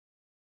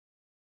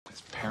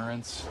as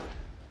parents,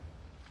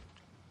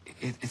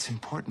 it's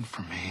important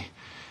for me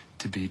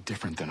to be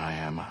different than I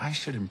am. I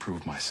should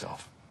improve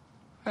myself.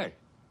 Hey,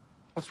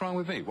 what's wrong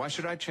with me? Why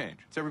should I change?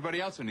 It's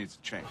everybody else who needs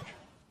to change.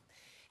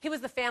 He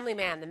was the family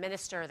man, the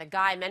minister, the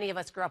guy many of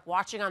us grew up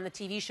watching on the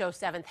TV show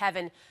Seventh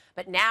Heaven.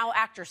 But now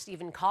actor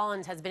Stephen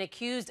Collins has been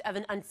accused of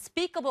an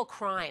unspeakable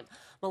crime,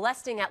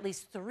 molesting at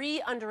least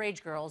 3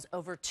 underage girls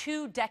over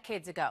 2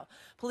 decades ago.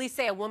 Police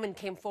say a woman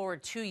came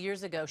forward 2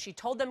 years ago. She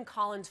told them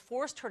Collins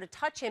forced her to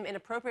touch him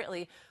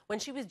inappropriately when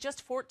she was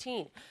just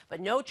 14. But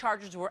no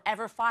charges were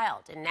ever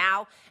filed. And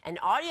now an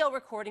audio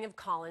recording of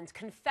Collins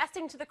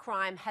confessing to the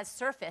crime has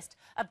surfaced,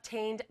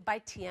 obtained by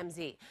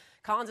TMZ.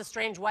 Collins'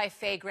 estranged wife,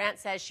 Faye Grant,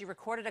 says she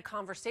recorded a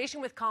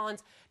conversation with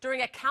Collins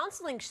during a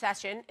counseling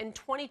session in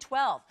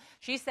 2012.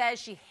 She says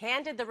she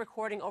handed the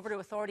recording over to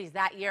authorities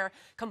that year,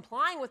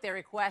 complying with their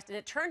request, and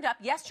it turned up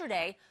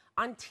yesterday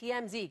on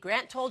TMZ.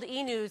 Grant told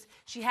E! News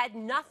she had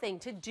nothing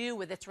to do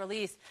with its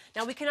release.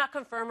 Now, we cannot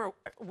confirm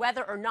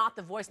whether or not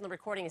the voice in the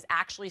recording is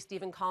actually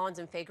Stephen Collins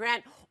and Faye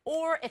Grant,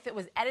 or if it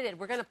was edited.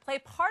 We're going to play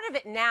part of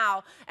it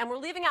now, and we're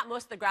leaving out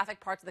most of the graphic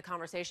parts of the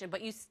conversation,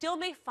 but you still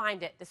may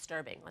find it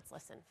disturbing. Let's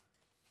listen.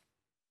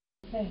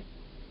 Okay.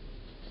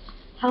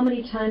 How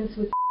many times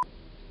with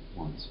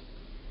Once.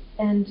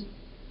 And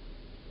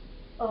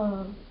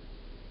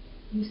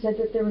you said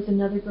that there was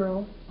another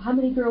girl. How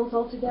many girls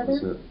altogether?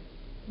 That was it.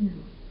 No.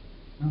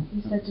 No.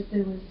 You said that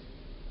there was...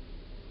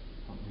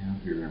 Help me out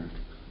here, Aaron.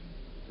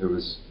 There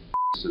was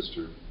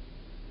sister.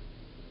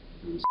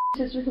 There was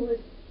sister who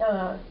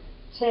was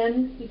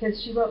 10,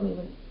 because she wrote me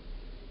when...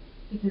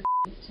 because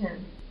she was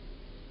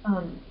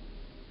 10.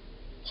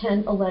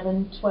 10,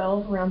 11,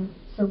 12, around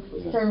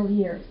several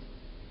years.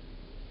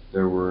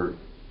 There were,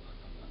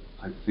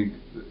 I think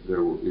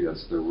there were,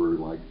 yes, there were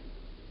like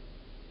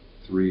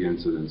 3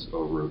 incidents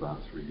over about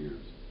 3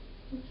 years.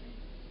 Okay.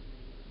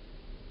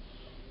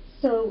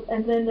 So,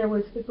 and then there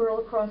was the girl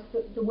across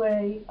the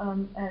way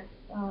on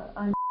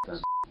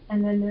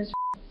and then there's,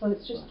 so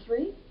it's just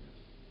 3?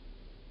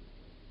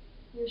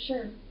 You're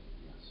sure?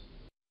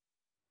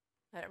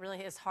 It really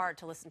is hard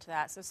to listen to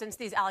that. So since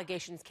these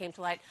allegations came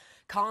to light,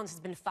 Collins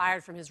has been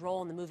fired from his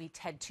role in the movie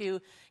Ted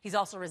 2. He's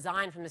also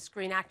resigned from the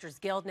Screen Actors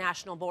Guild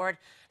National Board.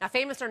 Now,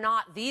 famous or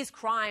not, these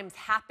crimes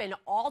happen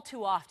all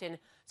too often.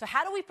 So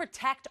how do we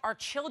protect our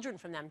children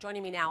from them?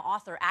 Joining me now,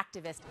 author,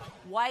 activist,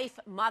 wife,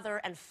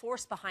 mother, and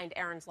force behind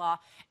Erin's Law,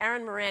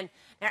 Erin Morin.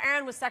 Now,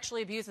 Erin was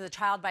sexually abused as a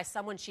child by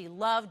someone she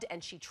loved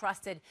and she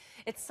trusted.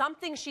 It's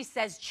something she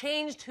says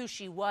changed who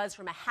she was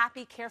from a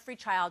happy, carefree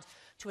child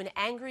to an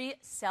angry,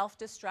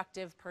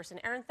 self-destructive person.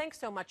 Erin, thanks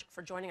so much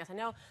for joining us. I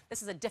know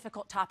this is a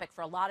difficult topic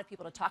for a lot of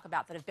people to talk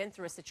about that have been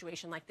through a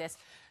situation like this.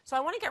 So I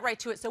want to get right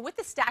to it. So with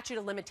the statute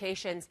of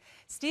limitations,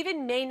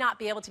 Stephen may not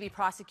be able to be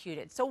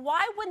prosecuted. So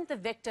why wouldn't the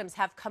victims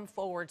have come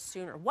forward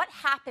sooner? What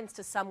happens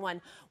to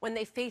someone when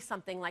they face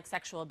something like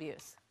sexual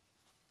abuse?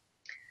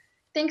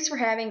 Thanks for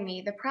having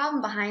me. The problem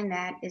behind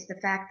that is the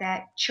fact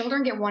that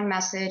children get one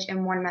message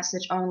and one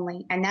message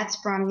only, and that's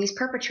from these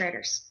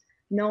perpetrators.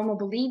 No one will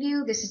believe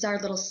you. This is our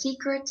little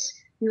secret.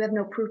 You have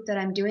no proof that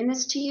I'm doing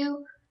this to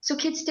you. So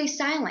kids stay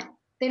silent.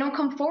 They don't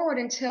come forward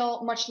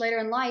until much later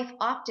in life,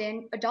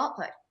 often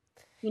adulthood.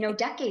 You know,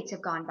 decades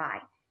have gone by.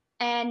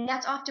 And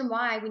that's often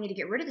why we need to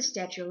get rid of the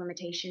statute of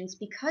limitations,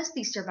 because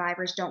these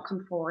survivors don't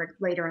come forward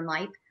later in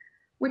life,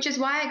 which is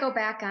why I go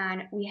back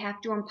on we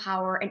have to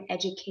empower and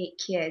educate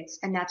kids,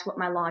 and that's what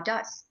my law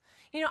does.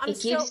 You know,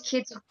 it gives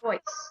kids a voice.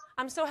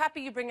 I'm so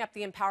happy you bring up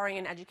the empowering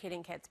and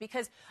educating kids,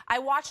 because I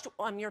watched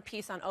your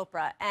piece on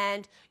Oprah,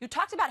 and you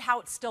talked about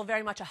how it's still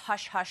very much a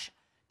hush-hush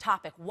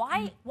topic.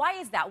 Why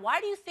is that? Why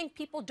do you think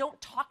people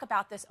don't talk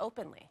about this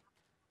openly?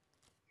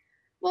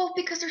 Well,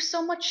 because there's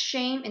so much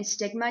shame and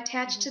stigma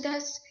attached to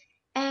this,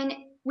 and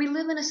we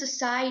live in a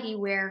society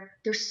where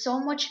there's so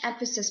much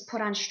emphasis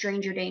put on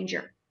stranger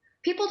danger.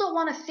 People don't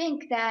want to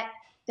think that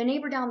the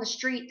neighbor down the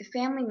street, the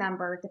family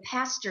member, the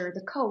pastor,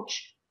 the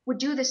coach would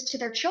do this to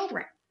their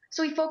children.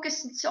 So we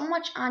focus so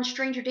much on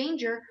stranger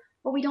danger,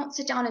 but we don't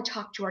sit down and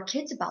talk to our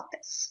kids about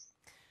this.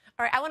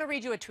 All right, I want to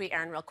read you a tweet,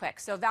 Erin, real quick.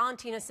 So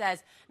Valentina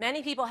says,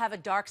 many people have a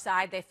dark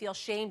side. They feel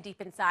shame deep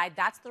inside.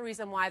 That's the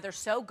reason why they're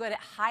so good at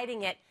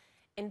hiding it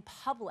in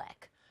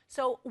public.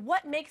 So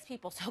what makes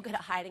people so good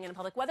at hiding in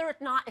public? Whether or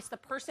not it's the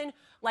person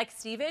like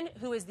Stephen,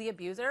 who is the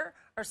abuser,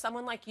 or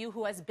someone like you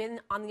who has been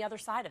on the other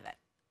side of it?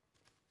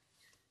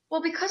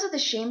 Well, because of the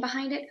shame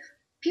behind it,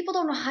 people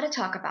don't know how to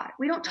talk about it.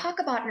 We don't talk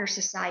about it in our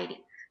society.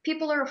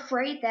 People are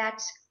afraid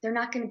that they're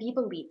not going to be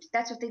believed.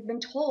 That's what they've been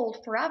told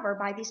forever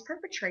by these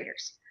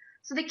perpetrators.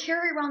 So they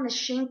carry around this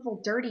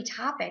shameful, dirty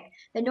topic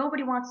that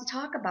nobody wants to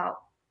talk about.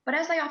 But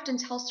as I often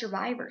tell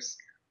survivors,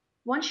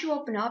 once you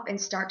open up and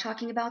start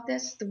talking about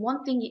this, the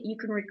one thing you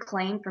can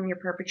reclaim from your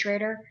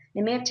perpetrator,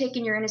 they may have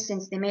taken your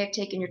innocence, they may have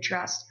taken your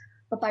trust,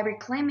 but by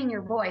reclaiming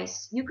your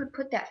voice, you could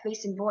put that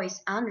face and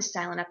voice on the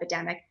silent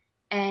epidemic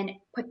and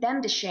put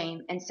them to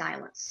shame and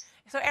silence.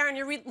 So, Aaron,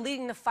 you're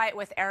leading the fight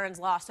with Aaron's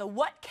Law. So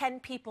what can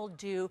people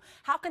do?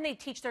 How can they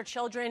teach their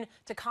children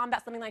to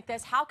combat something like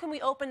this? How can we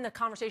open the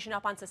conversation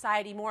up on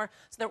society more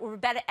so that we're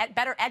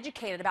better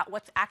educated about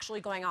what's actually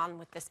going on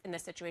with this in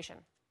this situation?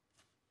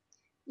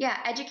 Yeah,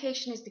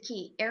 education is the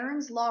key.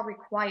 Aaron's Law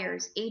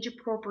requires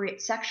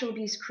age-appropriate sexual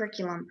abuse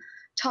curriculum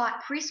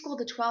taught preschool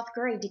to 12th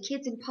grade to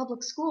kids in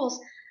public schools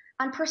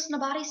on personal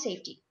body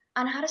safety,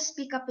 on how to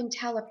speak up and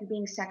tell if you're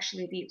being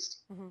sexually abused.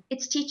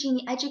 It's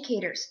teaching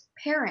educators,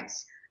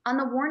 parents, on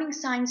the warning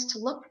signs to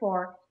look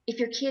for if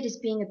your kid is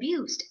being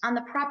abused, on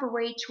the proper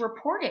way to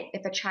report it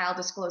if a child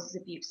discloses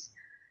abuse.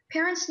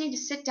 Parents need to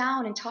sit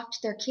down and talk to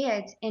their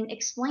kids and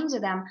explain to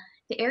them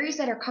the areas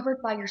that are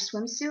covered by your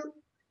swimsuit,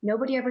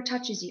 nobody ever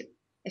touches you.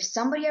 If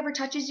somebody ever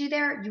touches you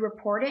there, you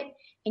report it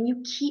and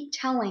you keep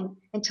telling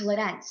until it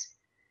ends.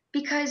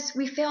 Because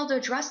we fail to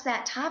address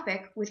that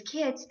topic with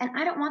kids, and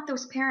I don't want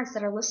those parents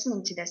that are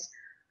listening to this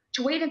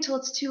to wait until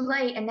it's too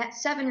late and that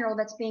 7-year-old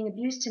that's being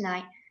abused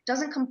tonight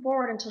doesn't come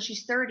forward until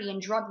she's 30 in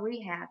drug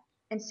rehab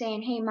and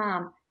saying, hey,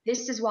 Mom,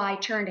 this is why I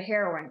turned to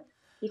heroin,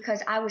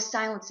 because I was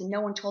silenced and no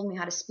one told me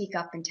how to speak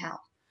up and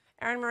tell.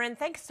 Erin Marin,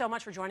 thanks so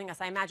much for joining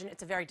us. I imagine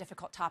it's a very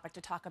difficult topic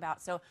to talk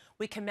about, so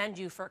we commend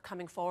you for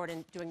coming forward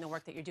and doing the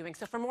work that you're doing.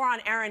 So for more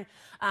on Erin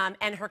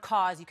and her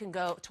cause, you can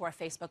go to our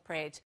Facebook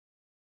page.